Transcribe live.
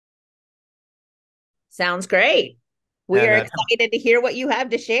Sounds great. We And are excited to hear what you have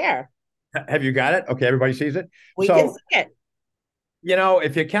to share. have you got it? Okay, everybody sees it. We can So, see it.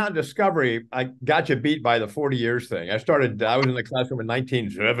 if you count Discovery, I got you beat by the 40 years thing. I was in the classroom in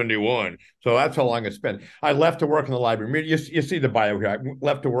 1971. So that's how long it's been. I left to work in the library. You see the bio here. I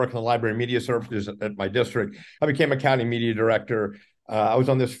left to work in the library media services at my district. I became a county media director. I was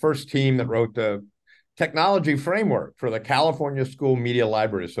on this first team that wrote the technology framework for the California School Media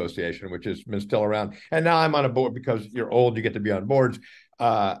Library Association, which has been still around. And now I'm on a board because you're old, you get to be on boards.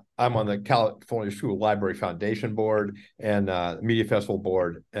 I'm on the California School Library Foundation board and Media Festival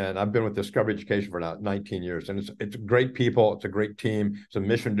board, and I've been with Discovery Education for now 19 years. And it's great people, it's a great team, it's a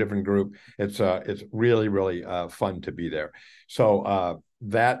mission-driven group. It's really fun to be there. So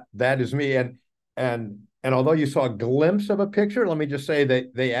that is me. And although you saw a glimpse of a picture, let me just say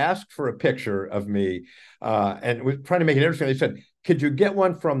they asked for a picture of me, and was trying to make it interesting. They said, "Could you get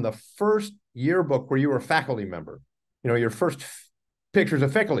one from the first yearbook where you were a faculty member? Your first pictures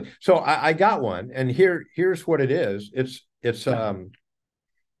of faculty." So I got one, and here's what it is. It's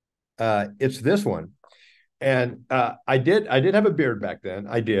this one, and I did have a beard back then.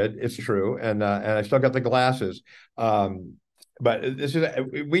 I did. It's true, and I still got the glasses. But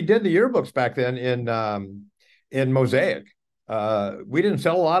we did the yearbooks back then in Mosaic. We didn't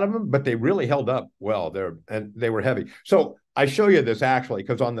sell a lot of them, but they really held up well. They were heavy. So I show you this actually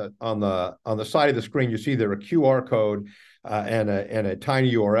because on the side of the screen you see there a QR code and a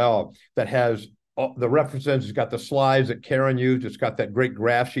tiny URL that has the references. It's got the slides that Karen used. It's got that great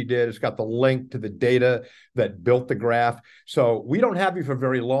graph she did. It's got the link to the data that built the graph. So we don't have you for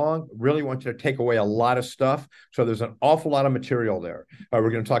very long. Really want you to take away a lot of stuff. So there's an awful lot of material there. We're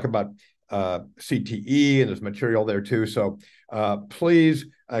going to talk about CTE, and there's material there too. So please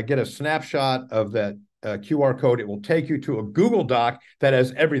get a snapshot of that QR code. It will take you to a Google Doc that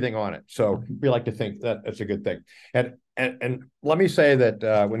has everything on it. So we like to think that that's a good thing. And let me say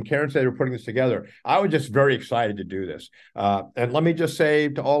that when Karen said we're putting this together, I was just very excited to do this. And let me just say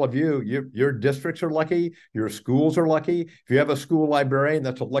to all of you, your districts are lucky, your schools are lucky. If you have a school librarian,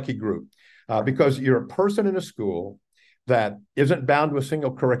 that's a lucky group because you're a person in a school that isn't bound to a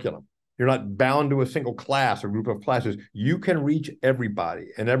single curriculum. You're not bound to a single class or group of classes. You can reach everybody,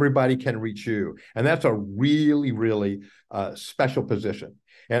 and everybody can reach you. And that's a really special position.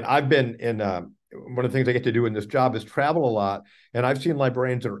 And I've been in one of the things I get to do in this job is travel a lot. And I've seen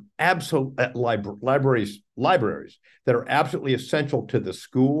librarians that are absolute libraries that are absolutely essential to the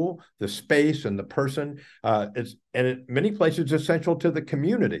school, the space, and the person. In many places essential to the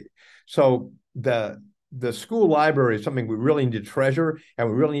community. So the school library is something we really need to treasure, and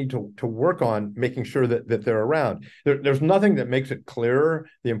we really need to work on making sure that they're around. There's nothing that makes it clearer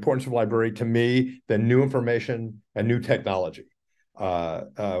the importance of library to me than new information and new technology.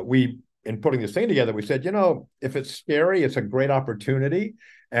 In putting this thing together, we said, if it's scary, it's a great opportunity.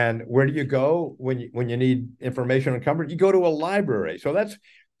 And where do you go when you need information and comfort? You go to a library. So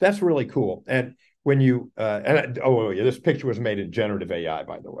that's really cool. And this picture was made in generative AI,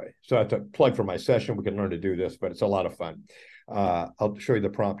 by the way. So that's a plug for my session. We can learn to do this, but it's a lot of fun. I'll show you the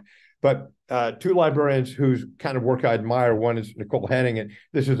prompt. But two librarians whose kind of work I admire. One is Nicole Henning, and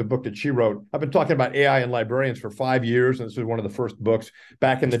this is a book that she wrote. I've been talking about AI and librarians for 5 years, and this is one of the first books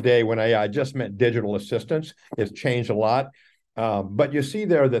back in the day when AI just meant digital assistants. It's changed a lot. But you see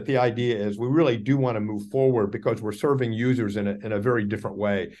there that the idea is we really do want to move forward because we're serving users in a very different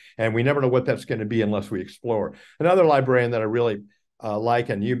way. And we never know what that's going to be unless we explore. Another librarian that I really like,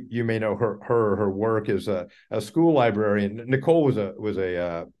 and you may know her work, is a school librarian. Nicole was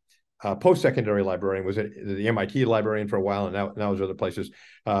a post-secondary librarian, was the MIT librarian for a while, and now is other places.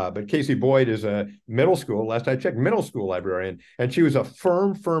 But Casey Boyd is a middle school, last I checked, middle school librarian, and she was a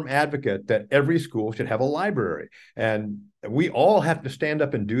firm advocate that every school should have a library. And we all have to stand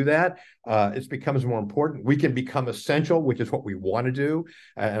up and do that. It becomes more important. We can become essential, which is what we want to do,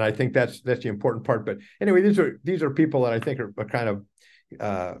 and I think that's the important part. But anyway, these are people that I think are kind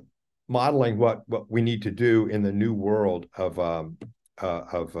of modeling what we need to do in the new world of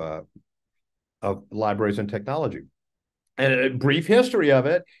libraries and technology. And a brief history of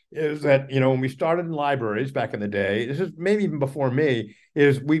it is that, when we started in libraries back in the day, this is maybe even before me,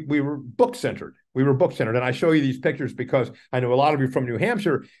 is we were book centered. We were book centered. And I show you these pictures because I know a lot of you from New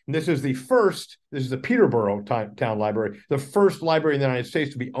Hampshire. And this is the Peterborough town library, the first library in the United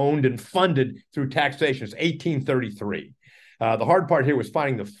States to be owned and funded through taxation. It's 1833. The hard part here was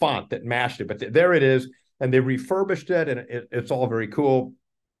finding the font that matched it, but there it is. And they refurbished it, and it's all very cool.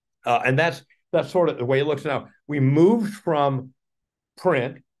 And that's sort of the way it looks now. We moved from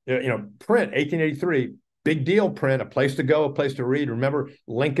print, print 1883, big deal print, a place to go, a place to read. Remember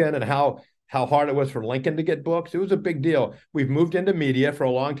Lincoln and how how hard it was for Lincoln to get books. It was a big deal. We've moved into media. For a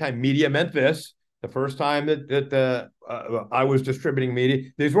long time, media meant this. The first time that I was distributing media,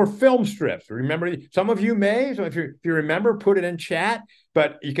 these were film strips. Remember, some of you may, so if you remember, put it in chat.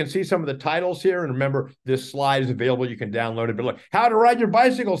 But you can see some of the titles here. And remember, this slide is available. You can download it. But look, how to ride your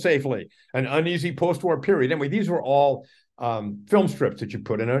bicycle safely, an uneasy post-war period. Anyway, these were all film strips that you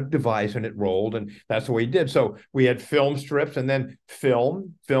put in a device and it rolled, and that's the way you did. So we had film strips, and then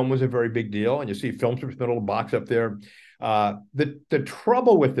film. Film was a very big deal, and you see film strips in the little box up there. The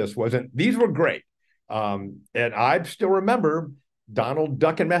trouble with this wasn't these were great, and I still remember Donald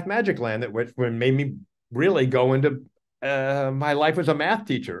Duck and Math Magic Land, that which made me really go into my life as a math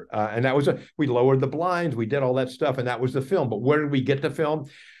teacher, and that was we lowered the blinds, we did all that stuff, and that was the film. But where did we get the film?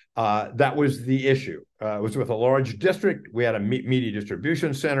 That was the issue. It was with a large district. We had a media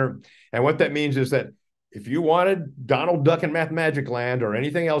distribution center. And what that means is that if you wanted Donald Duck and Math Magic Land or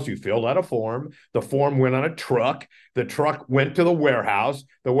anything else, you filled out a form. The form went on a truck. The truck went to the warehouse.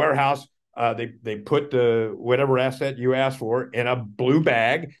 The warehouse, they put the whatever asset you asked for in a blue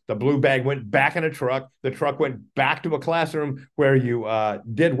bag. The blue bag went back in a truck. The truck went back to a classroom where you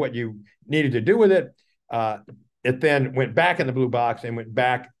did what you needed to do with it. It then went back in the blue box and went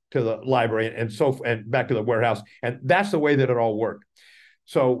back to the library and back to the warehouse. And that's the way that it all worked.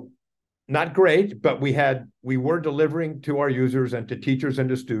 So not great, but we were delivering to our users and to teachers and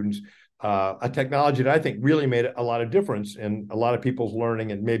to students a technology that I think really made a lot of difference in a lot of people's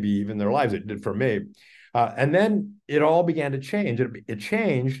learning and maybe even their lives. It did for me. And then it all began to change. It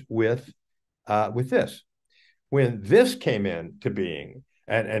changed with this. When this came into being,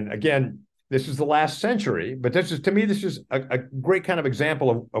 and again, this is the last century, but this is a great kind of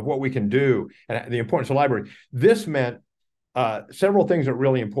example of what we can do and the importance of library. This meant several things that are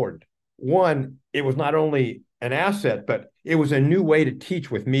really important. One, it was not only an asset, but it was a new way to teach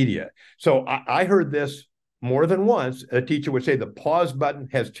with media. So I heard this more than once. A teacher would say, the pause button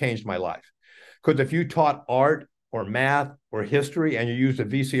has changed my life. Because if you taught art or math or history and you used a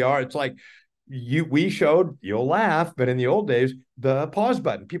VCR, it's like, we showed, you'll laugh, but in the old days, the pause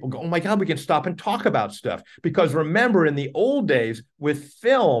button, people go, oh my God, we can stop and talk about stuff. Because remember, in the old days with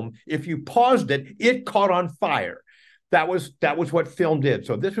film, if you paused it, it caught on fire. That was what film did.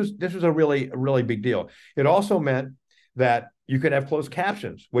 So this was a really big deal. It also meant that you could have closed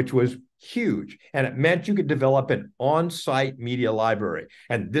captions, which was huge. And it meant you could develop an on-site media library.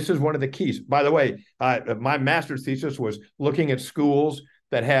 And this is one of the keys. By the way, my master's thesis was looking at schools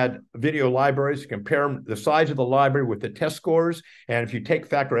that had video libraries, compare the size of the library with the test scores. And if you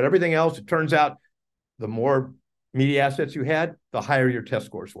factor out everything else, it turns out the more media assets you had, the higher your test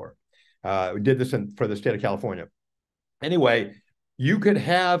scores were. We did this for the state of California. Anyway, you could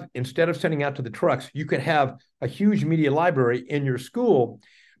have, instead of sending out to the trucks, you could have a huge media library in your school.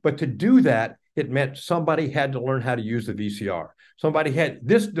 But to do that, it meant somebody had to learn how to use the VCR.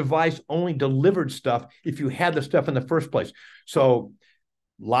 This device only delivered stuff if you had the stuff in the first place. So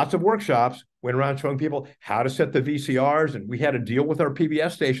lots of workshops went around showing people how to set the VCRs, and we had to deal with our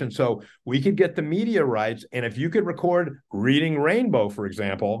PBS station so we could get the media rights. And if you could record Reading Rainbow, for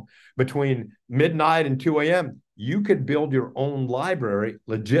example, between midnight and 2 a.m., you could build your own library,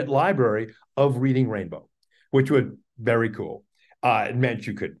 legit library of Reading Rainbow, which was very cool. It meant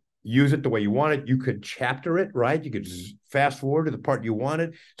you could use it the way you wanted. You could chapter it, right? You could fast forward to the part you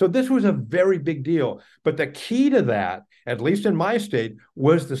wanted. So this was a very big deal. But the key to that, at least in my state,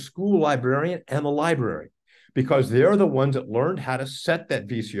 was the school librarian and the library, because they're the ones that learned how to set that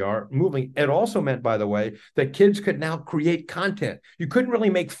VCR moving. It also meant, by the way, that kids could now create content. You couldn't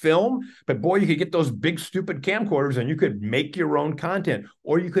really make film, but boy, you could get those big, stupid camcorders and you could make your own content,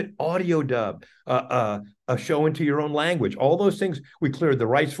 or you could audio dub a show into your own language. All those things we cleared the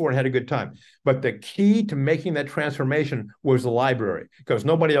rights for and had a good time. But the key to making that transformation was the library, because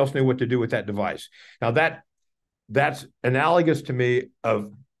nobody else knew what to do with that device. Now that's analogous to me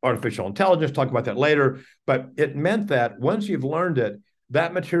of artificial intelligence, talk about that later, but it meant that once you've learned it,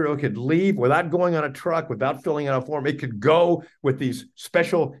 that material could leave without going on a truck, without filling out a form. It could go with these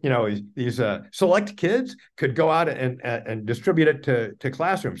special, these select kids could go out and distribute it to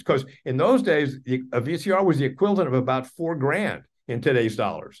classrooms. Because in those days, a VCR was the equivalent of about $4,000 in today's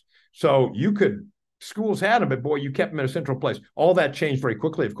dollars. So schools had them, but boy, you kept them in a central place. All that changed very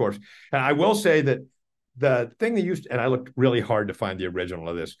quickly, of course. And I will say that the thing they used, and I looked really hard to find the original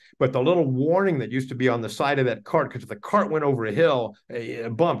of this, but the little warning that used to be on the side of that cart, because if the cart went over a hill,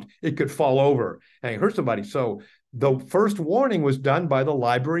 bumped, it could fall over and hurt somebody. So the first warning was done by the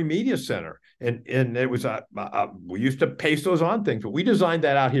Library Media Center. And it was, we used to paste those on things, but we designed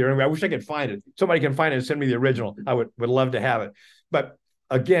that out here. And I wish I could find it. Somebody can find it and send me the original. I would love to have it. But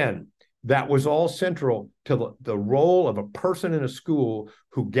again, that was all central to the role of a person in a school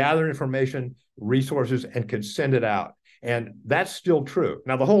who gathered information, resources, and could send it out. And that's still true.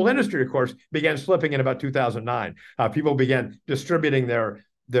 Now, the whole industry, of course, began slipping in about 2009. People began distributing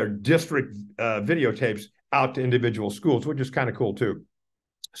their district videotapes out to individual schools, which is kind of cool too.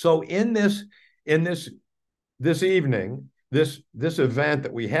 So in this evening, this event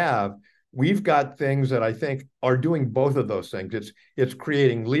that we have, we've got things that I think are doing both of those things. It's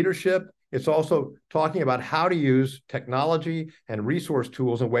creating leadership. It's also talking about how to use technology and resource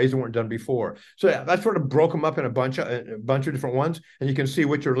tools in ways that weren't done before. So yeah, that sort of broke them up in a bunch of different ones, and you can see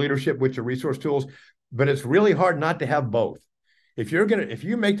which are leadership, which are resource tools. But it's really hard not to have both. If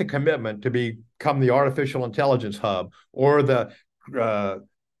you make the commitment to become the artificial intelligence hub or the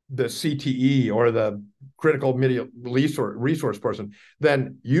CTE or the critical media resource person,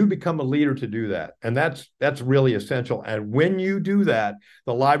 then you become a leader to do that. And that's really essential. And when you do that,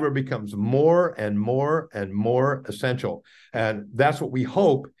 the library becomes more and more and more essential. And that's what we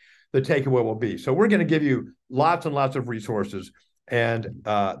hope the takeaway will be. So we're going to give you lots and lots of resources. And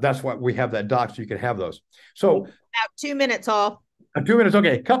that's why we have that doc, so you can have those. So about 2 minutes, Hall. 2 minutes.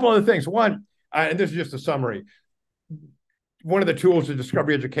 Okay. A couple other things. One, and this is just a summary. One of the tools of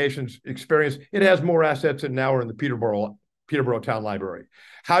Discovery Education's experience, it has more assets than now are in the Peterborough Town Library.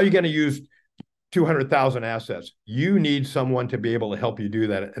 How are you going to use 200,000 assets? You need someone to be able to help you do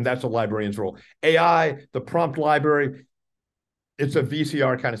that. And that's a librarian's role. AI, the prompt library, it's a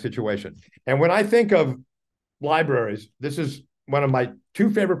VCR kind of situation. And when I think of libraries, this is one of my two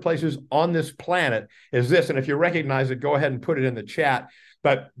favorite places on this planet is this. And if you recognize it, go ahead and put it in the chat.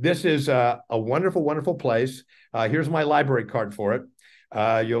 But this is a wonderful, wonderful place. Here's my library card for it.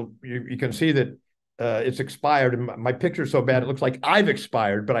 You can see that it's expired. And my picture's so bad, it looks like I've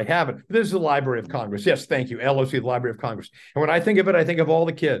expired, but I haven't. This is the Library of Congress. Yes, thank you. LOC, the Library of Congress. And when I think of it, I think of all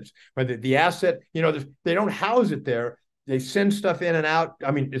the kids. The asset, they don't house it there. They send stuff in and out.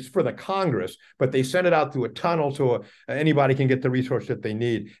 I mean, it's for the Congress, but they send it out through a tunnel so anybody can get the resource that they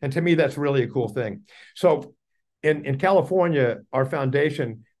need. And to me, that's really a cool thing. So in California, our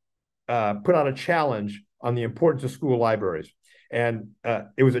foundation put out a challenge on the importance of school libraries. And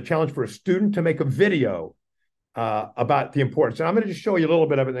it was a challenge for a student to make a video about the importance. And I'm going to just show you a little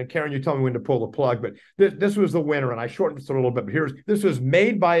bit of it. And then Karen, you tell me when to pull the plug. But this was the winner, and I shortened this a little bit. But this was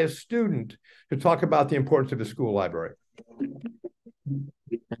made by a student to talk about the importance of the school library.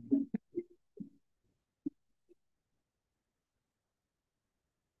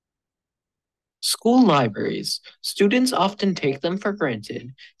 School libraries. Students often take them for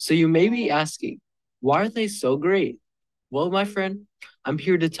granted, so you may be asking, why are they so great? Well, my friend, I'm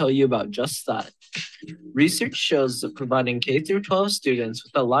here to tell you about just that. Research shows that providing K-12 students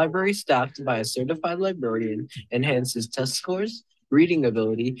with a library staffed by a certified librarian enhances test scores, reading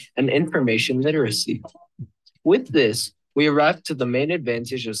ability, and information literacy. With this, we arrive to the main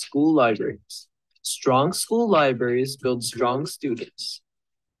advantage of school libraries. Strong school libraries build strong students.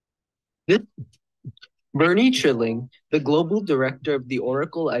 Bernie Trilling, the global director of the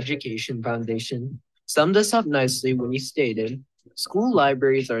Oracle Education Foundation, summed us up nicely when he stated, "School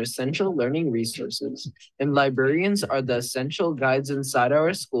libraries are essential learning resources, and librarians are the essential guides inside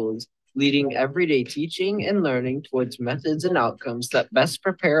our schools, leading everyday teaching and learning towards methods and outcomes that best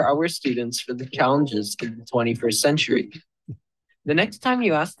prepare our students for the challenges of the 21st century." The next time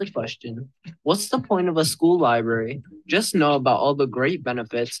you ask the question, what's the point of a school library? Just know about all the great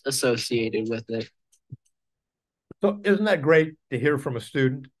benefits associated with it. So isn't that great to hear from a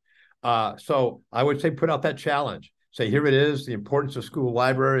student? So I would say put out that challenge. Say, here it is, the importance of school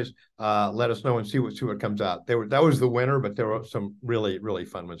libraries. Let us know and see what comes out. That was the winner, but there were some really, really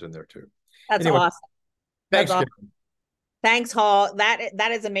fun ones in there too. That's awesome. Thanks, That's awesome. Thanks, Hall.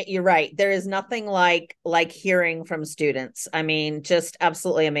 That is amazing. You're right. There is nothing like hearing from students. I mean, just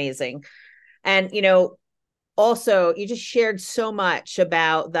absolutely amazing. And also, you just shared so much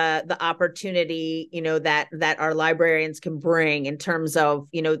about the opportunity, that our librarians can bring in terms of,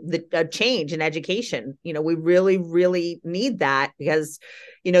 the change in education. We really, really need that because,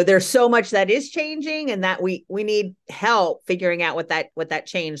 there's so much that is changing and that we need help figuring out what that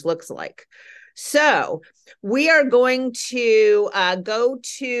change looks like. So we are going to go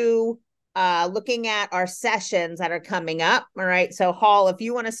to looking at our sessions that are coming up. All right. So Hall, if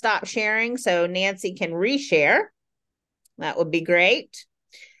you want to stop sharing so Nancy can reshare, that would be great.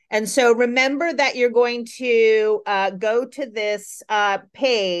 And so remember that you're going to go to this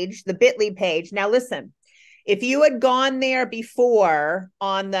page, the bit.ly page. Now, listen, if you had gone there before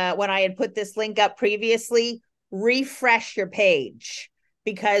when I had put this link up previously, refresh your page.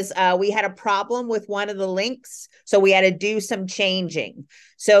 because we had a problem with one of the links. So we had to do some changing.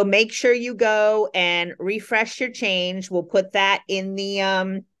 So make sure you go and refresh your change. We'll put that in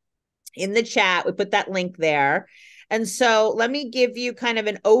the chat. We put that link there. And so let me give you kind of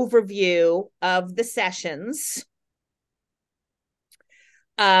an overview of the sessions.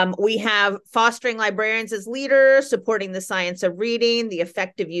 We have fostering librarians as leaders, supporting the science of reading, the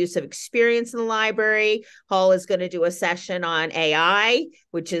effective use of experience in the library. Hall is going to do a session on AI,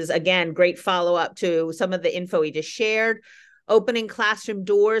 which is, again, great follow-up to some of the info he just shared. Opening classroom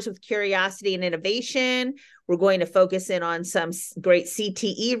doors with curiosity and innovation. We're going to focus in on some great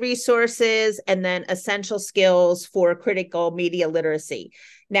CTE resources, and then essential skills for critical media literacy.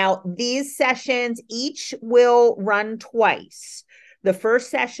 Now, these sessions each will run twice. The first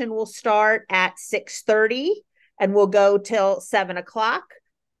session will start at 6:30 and we'll go till 7 o'clock.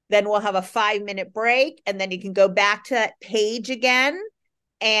 Then we'll have a 5-minute break, and then you can go back to that page again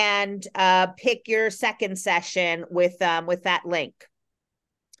and pick your second session with that link.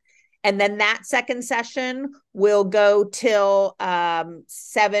 And then that second session will go till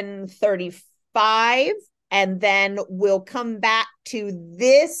 7:35, and then we'll come back to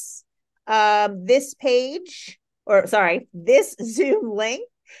this page. This Zoom link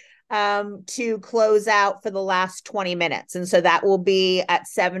to close out for the last 20 minutes. And so that will be at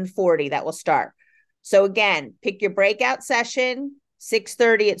 7:40 that will start. So again, pick your breakout session,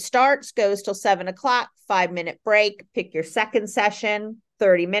 6:30 it starts, goes till 7 o'clock, 5-minute break, pick your second session,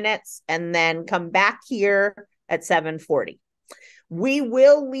 30 minutes, and then come back here at 7:40. We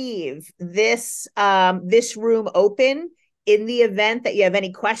will leave this room open. In the event that you have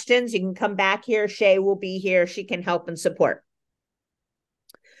any questions, you can come back here. Shay will be here. She can help and support.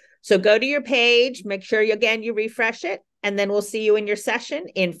 So go to your page, make sure you refresh it, and then we'll see you in your session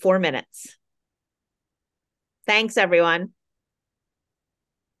in 4 minutes. Thanks, everyone.